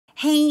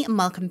Hey and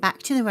welcome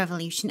back to The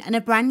Revolution and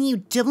a brand new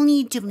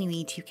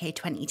WWE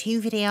 2K22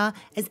 video,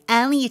 as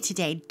earlier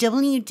today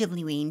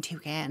WWE and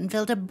 2K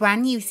unveiled a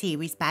brand new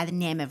series by the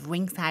name of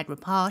Ringside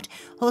Report,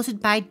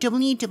 hosted by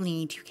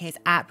WWE 2K's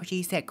art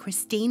producer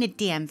Christina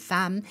DM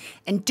Pham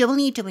and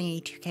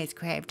WWE 2K's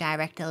creative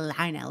director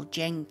Lionel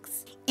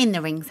Jinx. In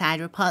the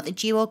Ringside Report, the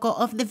duo go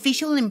over the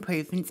visual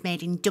improvements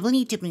made in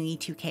WWE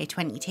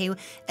 2K22,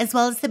 as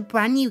well as the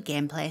brand new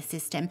gameplay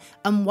system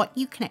and what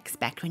you can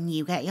expect when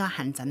you get your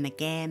hands on the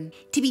game.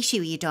 To be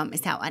sure you don't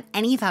miss out on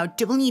any of our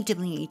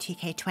WWE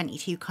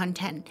 2K22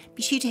 content,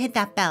 be sure to hit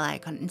that bell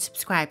icon and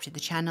subscribe to the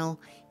channel.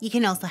 You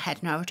can also head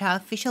on over to our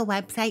official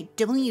website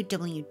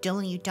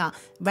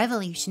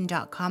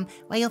www.revolution.com,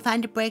 where you'll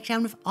find a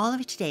breakdown of all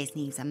of today's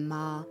news and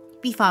more.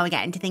 Before we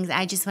get into things,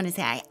 I just want to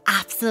say I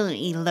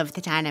absolutely love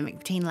the dynamic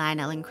between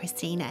Lionel and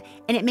Christina,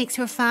 and it makes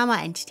for a far more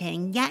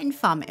entertaining yet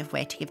informative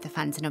way to give the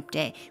fans an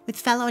update, with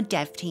fellow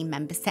dev team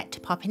members set to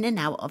pop in and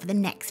out over the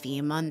next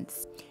few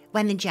months.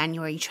 When the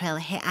January trailer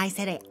hit, I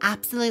said I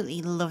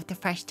absolutely loved the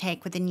fresh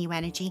take with the new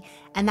energy,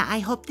 and that I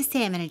hope the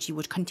same energy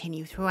would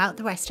continue throughout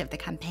the rest of the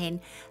campaign.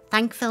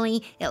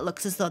 Thankfully, it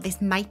looks as though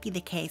this might be the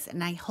case,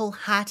 and I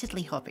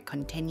wholeheartedly hope it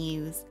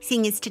continues.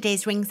 Seeing as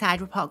today's Ringside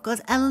Report goes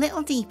a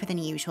little deeper than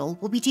usual,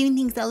 we'll be doing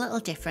things a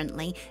little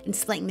differently and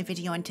splitting the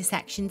video into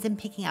sections and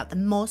picking out the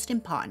most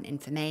important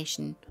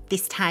information.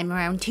 This time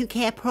around,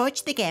 2K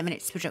approached the game and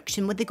its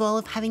production with the goal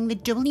of having the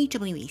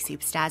WWE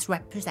superstars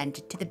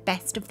represented to the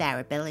best of their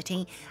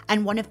ability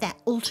and one of their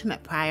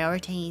ultimate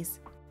priorities.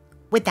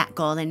 With that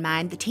goal in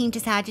mind, the team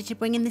decided to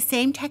bring in the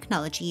same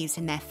technology used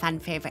in their fan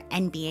favourite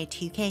NBA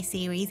 2K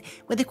series,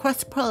 with the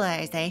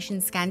cross-polarisation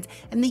scans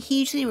and the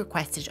hugely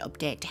requested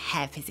update to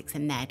hair physics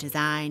in their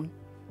design.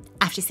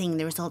 After seeing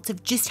the results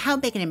of just how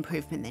big an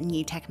improvement the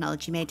new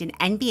technology made in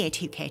NBA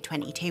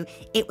 2K22,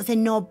 it was a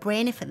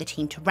no-brainer for the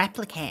team to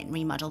replicate and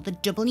remodel the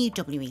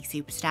WWE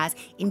superstars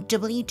in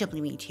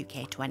WWE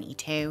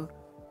 2K22.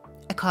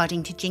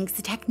 According to Jinx,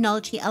 the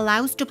technology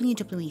allows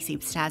WWE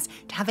superstars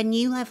to have a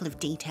new level of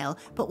detail,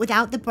 but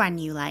without the brand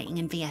new lighting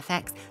and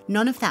VFX,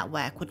 none of that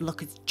work would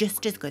look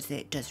just as good as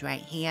it does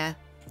right here.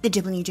 The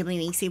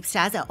WWE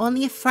superstars are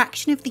only a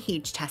fraction of the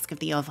huge task of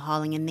the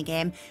overhauling in the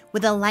game,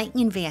 with the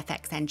lighting and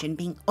VFX engine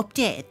being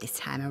updated this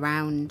time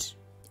around.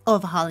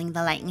 Overhauling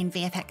the lighting and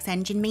VFX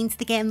engine means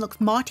the game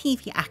looks more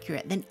TV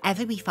accurate than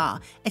ever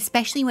before,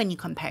 especially when you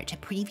compare it to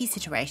previous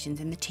iterations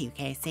in the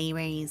 2K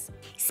series.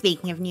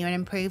 Speaking of new and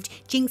improved,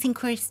 Jinx and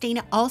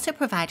Christina also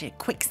provided a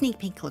quick sneak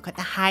peek look at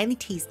the highly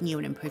teased new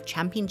and improved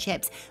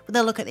championships, with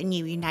a look at the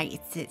new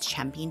United States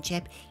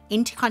Championship,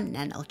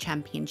 Intercontinental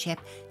Championship,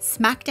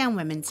 SmackDown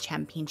Women's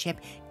Championship,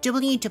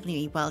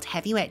 WWE World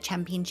Heavyweight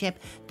Championship,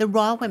 the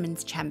Raw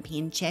Women's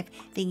Championship,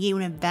 the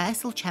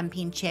Universal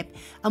Championship,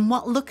 and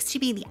what looks to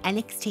be the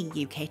NXT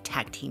UK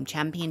Tag Team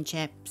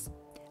Championships.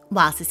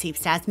 Whilst the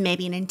superstars may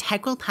be an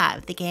integral part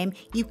of the game,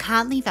 you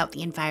can't leave out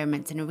the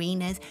environments and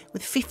arenas,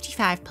 with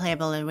 55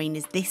 playable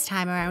arenas this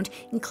time around,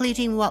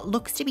 including what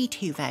looks to be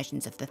two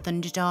versions of the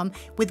Thunderdome,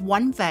 with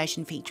one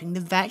version featuring the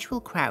virtual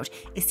crowd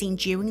as seen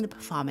during the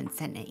Performance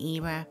Center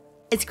era.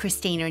 As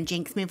Christina and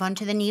Jinx move on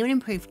to the new and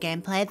improved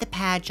gameplay, the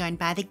pair are joined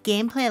by the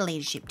gameplay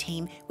leadership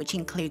team, which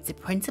includes the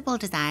principal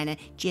designer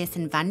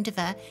Jason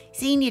Vandiver,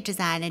 senior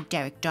designer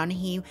Derek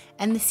Donahue,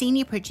 and the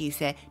senior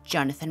producer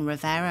Jonathan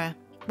Rivera.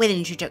 With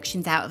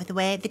introductions out of the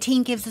way, the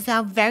team gives us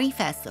our very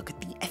first look at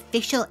the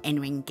official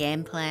in-ring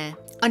gameplay.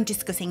 On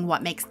discussing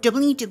what makes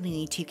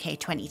WWE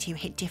 2K22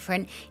 hit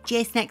different,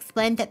 Jason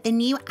explained that the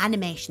new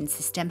animation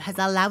system has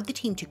allowed the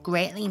team to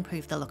greatly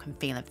improve the look and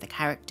feel of the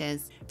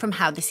characters. From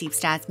how the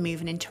superstars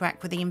move and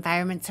interact with the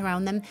environments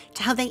around them,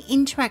 to how they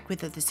interact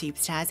with other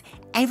superstars,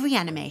 every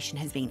animation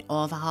has been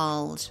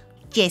overhauled.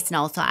 Jason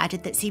also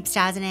added that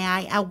superstars and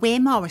AI are way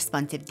more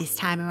responsive this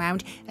time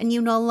around, and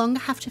you no longer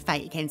have to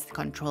fight against the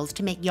controls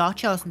to make your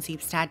chosen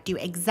superstar do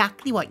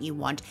exactly what you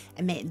want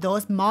and make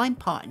those more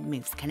important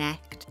moves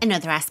connect.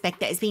 Another aspect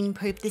that has been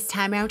improved this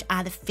time around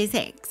are the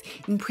physics.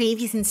 In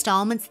previous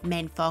installments, the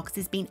main focus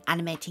has been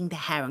animating the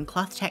hair and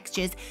cloth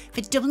textures.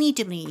 For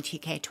WWE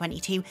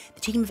 2K22,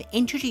 the team have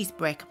introduced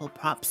breakable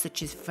props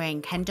such as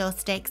fraying kendo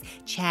sticks,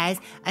 chairs,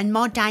 and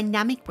more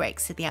dynamic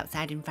breaks to the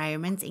outside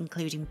environments,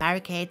 including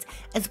barricades,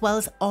 as well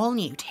as all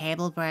new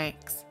table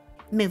breaks.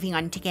 Moving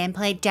on to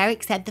gameplay,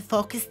 Derek said the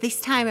focus this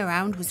time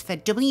around was for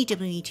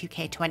WWE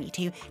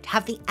 2K22 to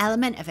have the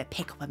element of a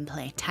pick up and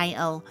play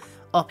title,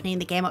 opening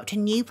the game up to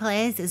new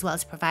players as well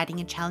as providing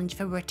a challenge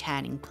for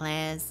returning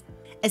players.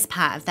 As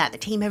part of that, the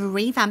team have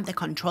revamped the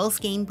control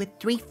scheme, with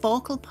 3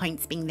 focal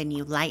points being the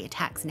new light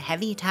attacks and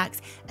heavy attacks,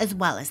 as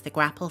well as the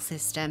grapple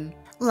system.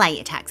 Light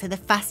attacks are the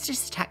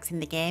fastest attacks in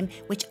the game,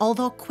 which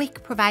although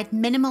quick provide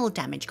minimal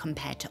damage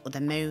compared to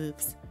other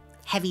moves.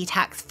 Heavy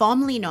attacks,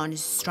 formerly known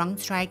as strong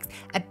strikes,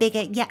 are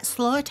bigger yet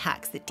slow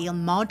attacks that deal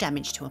more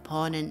damage to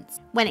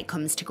opponents. When it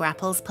comes to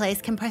grapples,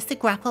 players can press the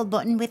grapple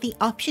button with the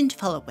option to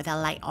follow up with a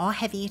light or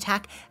heavy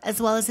attack,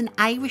 as well as an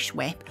Irish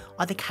whip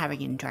or the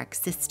carry and drag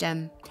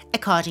system.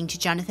 According to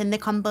Jonathan, the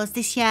combos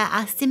this year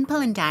are simple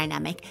and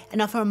dynamic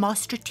and offer a more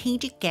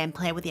strategic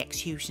gameplay with the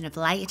execution of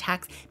light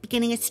attacks,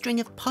 beginning a string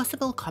of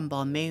possible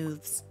combo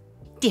moves.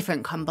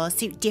 Different combos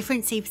suit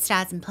different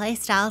superstars and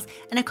playstyles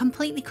and are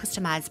completely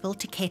customisable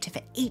to cater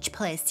for each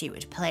player's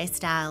suited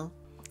playstyle.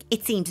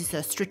 It seems as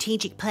though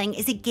strategic playing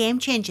is a game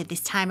changer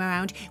this time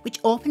around, which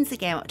opens the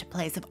game up to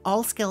players of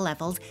all skill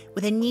levels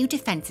with a new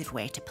defensive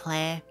way to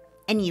play.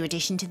 A new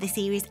addition to the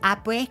series are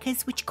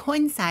breakers, which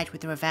coincide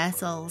with the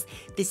reversals.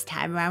 This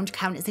time around,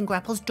 counters and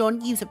grapples don't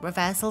use up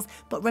reversals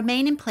but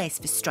remain in place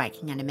for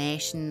striking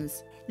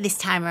animations. This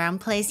time around,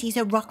 players use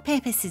a rock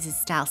paper scissors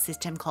style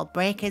system called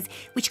breakers,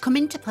 which come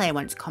into play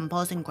once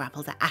combos and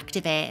grapples are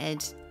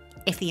activated.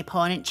 If the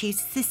opponent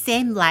chooses the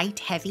same light,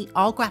 heavy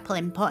or grapple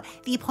input,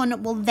 the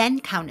opponent will then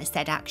counter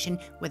said action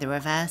with a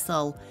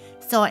reversal.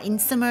 So in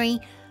summary,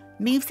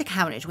 moves are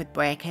countered with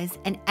breakers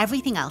and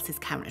everything else is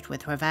countered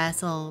with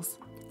reversals.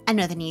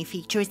 Another new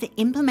feature is the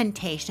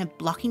implementation of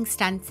blocking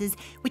stances,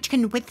 which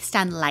can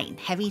withstand light and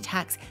heavy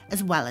attacks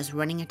as well as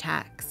running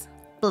attacks.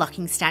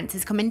 Blocking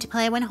stances come into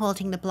play when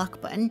holding the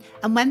block button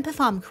and when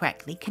performed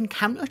correctly can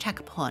counterattack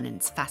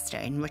opponents faster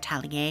in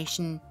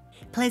retaliation.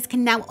 Players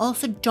can now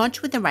also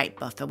dodge with the right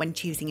buffer when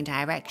choosing a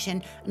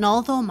direction, and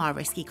although more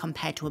risky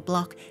compared to a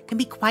block, can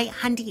be quite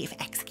handy if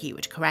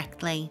executed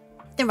correctly.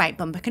 The right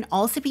bumper can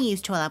also be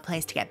used to allow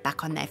players to get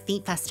back on their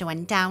feet faster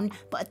when down,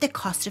 but at the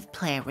cost of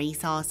player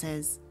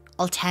resources.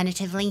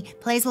 Alternatively,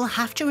 players will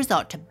have to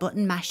resort to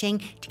button mashing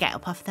to get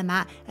up off the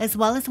mat, as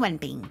well as when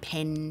being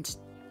pinned.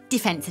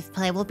 Defensive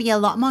play will be a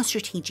lot more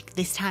strategic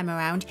this time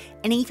around,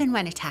 and even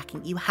when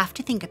attacking, you have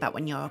to think about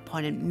when your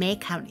opponent may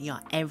counter your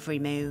every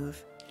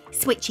move.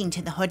 Switching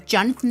to the HUD,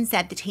 Jonathan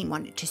said the team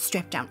wanted to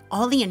strip down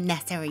all the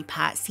unnecessary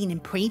parts seen in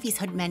previous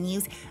HUD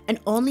menus and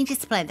only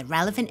display the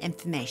relevant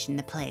information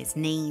the players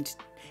need.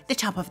 The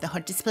top of the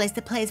HUD displays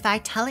the player's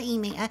vitality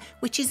meter,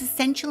 which is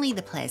essentially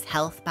the player's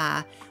health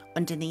bar.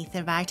 Underneath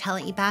the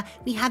vitality bar,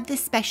 we have the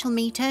special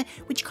meter,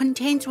 which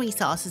contains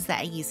resources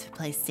that are used for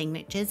players'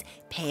 signatures,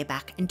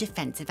 payback and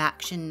defensive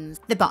actions.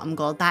 The bottom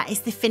gold bar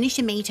is the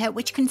finisher meter,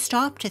 which can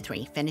store up to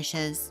 3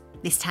 finishers.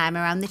 This time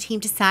around, the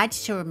team decided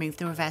to remove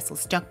the reversal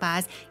stock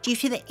bars due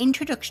to the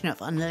introduction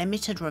of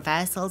unlimited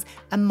reversals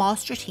and more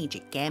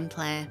strategic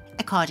gameplay.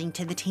 According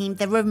to the team,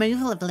 the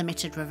removal of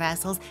limited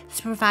reversals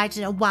has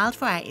provided a wild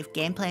variety of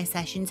gameplay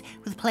sessions,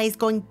 with players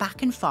going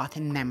back and forth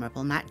in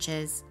memorable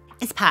matches.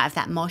 As part of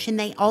that motion,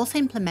 they also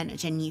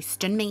implemented a new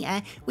stun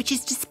meter, which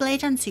is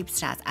displayed on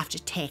superstars after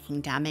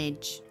taking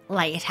damage.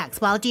 Light attacks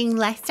while doing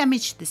less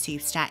damage to the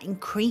superstar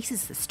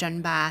increases the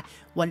stun bar.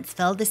 Once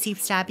filled, the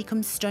superstar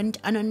becomes stunned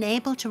and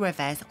unable to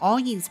reverse or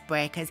use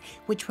breakers,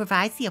 which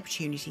provides the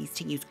opportunities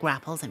to use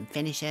grapples and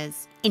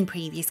finishers. In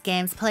previous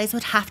games, players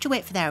would have to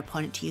wait for their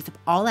opponent to use up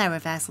all their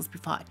reversals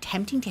before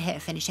attempting to hit a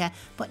finisher,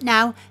 but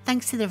now,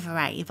 thanks to the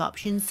variety of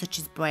options such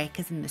as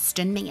breakers and the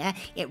stun meter,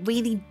 it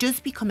really does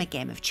become a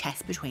game of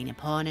chess between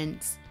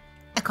opponents.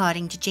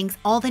 According to Jinx,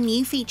 all the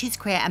new features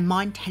create a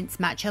more intense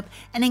matchup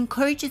and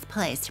encourages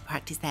players to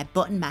practice their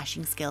button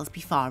mashing skills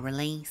before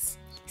release.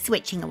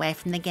 Switching away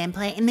from the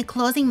gameplay, in the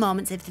closing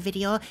moments of the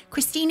video,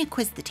 Christina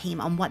quizzed the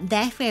team on what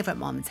their favourite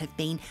moments have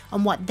been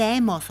and what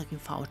they're most looking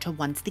forward to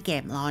once the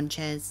game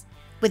launches.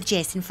 With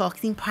Jason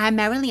focusing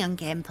primarily on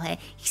gameplay,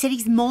 he said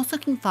he's most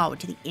looking forward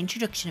to the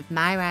introduction of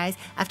My Rise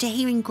after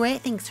hearing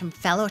great things from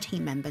fellow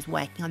team members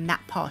working on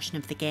that portion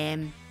of the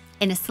game.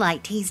 In a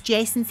slight tease,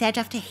 Jason said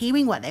after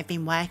hearing what they've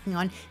been working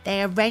on,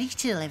 they are ready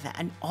to deliver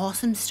an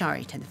awesome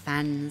story to the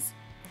fans.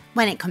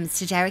 When it comes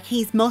to Derek,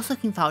 he's most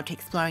looking forward to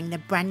exploring the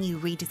brand new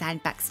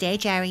redesigned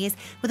backstage areas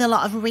with a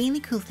lot of really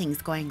cool things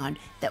going on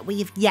that we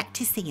have yet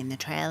to see in the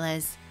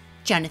trailers.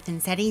 Jonathan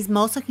said he's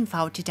most looking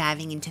forward to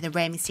diving into the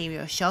Rey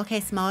Mysterio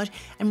showcase mode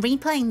and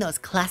replaying those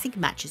classic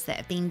matches that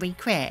have been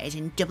recreated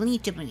in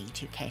WWE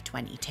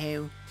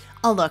 2K22.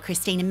 Although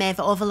Christina may have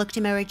overlooked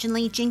him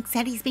originally, Jinx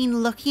said he's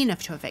been lucky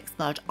enough to have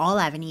explored all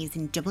avenues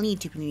in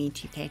WWE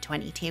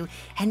 2K22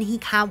 and he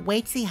can't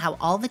wait to see how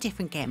all the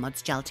different game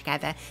mods gel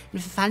together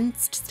and for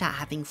fans to start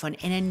having fun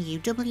in a new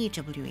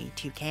WWE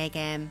 2K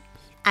game.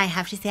 I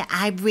have to say,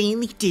 I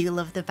really do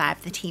love the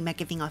vibe the team are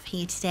giving off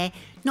here today.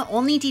 Not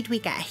only did we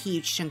get a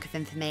huge chunk of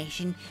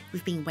information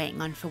we've been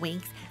waiting on for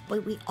weeks,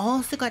 but we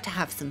also got to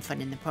have some fun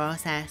in the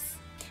process.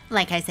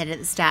 Like I said at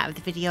the start of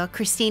the video,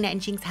 Christina and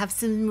Jinx have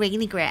some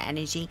really great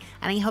energy,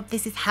 and I hope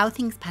this is how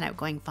things pan out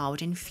going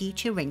forward in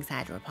future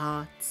Ringside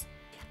Reports.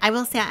 I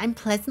will say I'm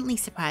pleasantly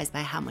surprised by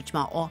how much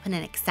more open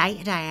and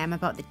excited I am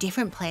about the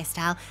different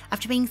playstyle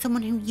after being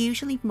someone who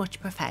usually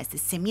much prefers the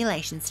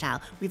simulation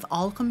style we've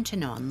all come to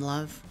know and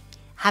love.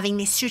 Having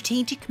this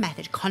strategic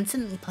method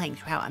constantly playing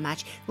throughout a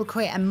match will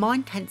create a more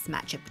intense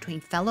matchup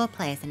between fellow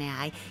players and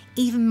AI,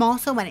 even more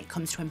so when it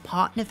comes to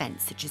important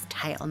events such as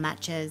title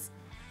matches.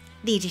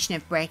 The addition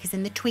of breakers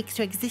and the tweaks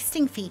to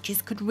existing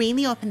features could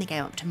really open the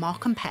game up to more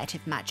competitive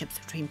matchups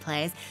between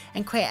players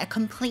and create a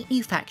complete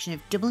new faction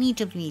of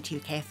WWE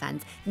 2K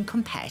fans and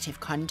competitive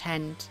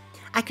content.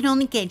 I can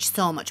only gauge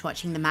so much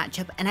watching the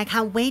matchup, and I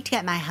can't wait to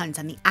get my hands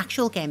on the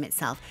actual game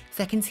itself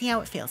so I can see how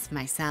it feels for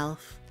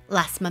myself.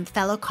 Last month,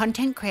 fellow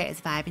content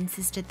creators Vibe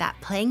insisted that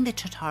playing the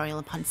tutorial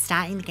upon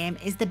starting the game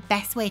is the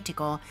best way to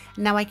go,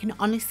 and now I can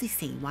honestly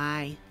see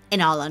why. In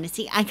all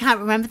honesty, I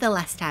can't remember the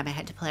last time I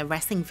had to play a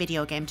wrestling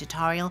video game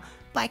tutorial,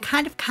 but I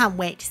kind of can't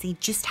wait to see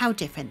just how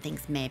different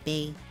things may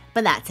be.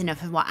 But that's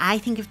enough of what I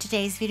think of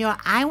today's video.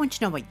 I want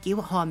to know what you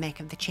at home make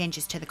of the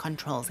changes to the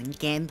controls and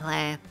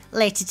gameplay.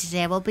 Later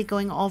today we'll be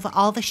going over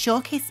all the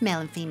showcase male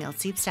and female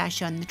superstars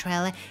shown in the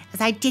trailer, as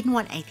I didn't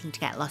want anything to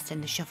get lost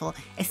in the shuffle,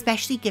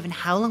 especially given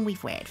how long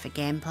we've waited for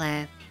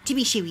gameplay. To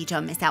be sure you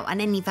don't miss out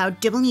on any of our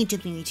WWE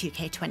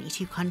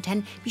 2K22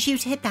 content, be sure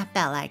to hit that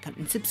bell icon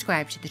and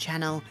subscribe to the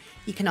channel.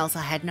 You can also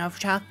head over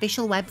to our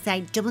official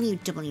website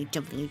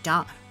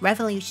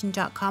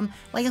www.revolution.com,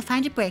 where you'll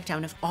find a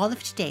breakdown of all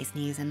of today's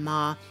news and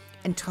more.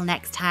 Until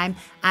next time,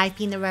 I've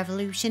been the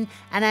Revolution,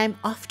 and I'm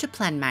off to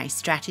plan my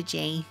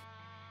strategy.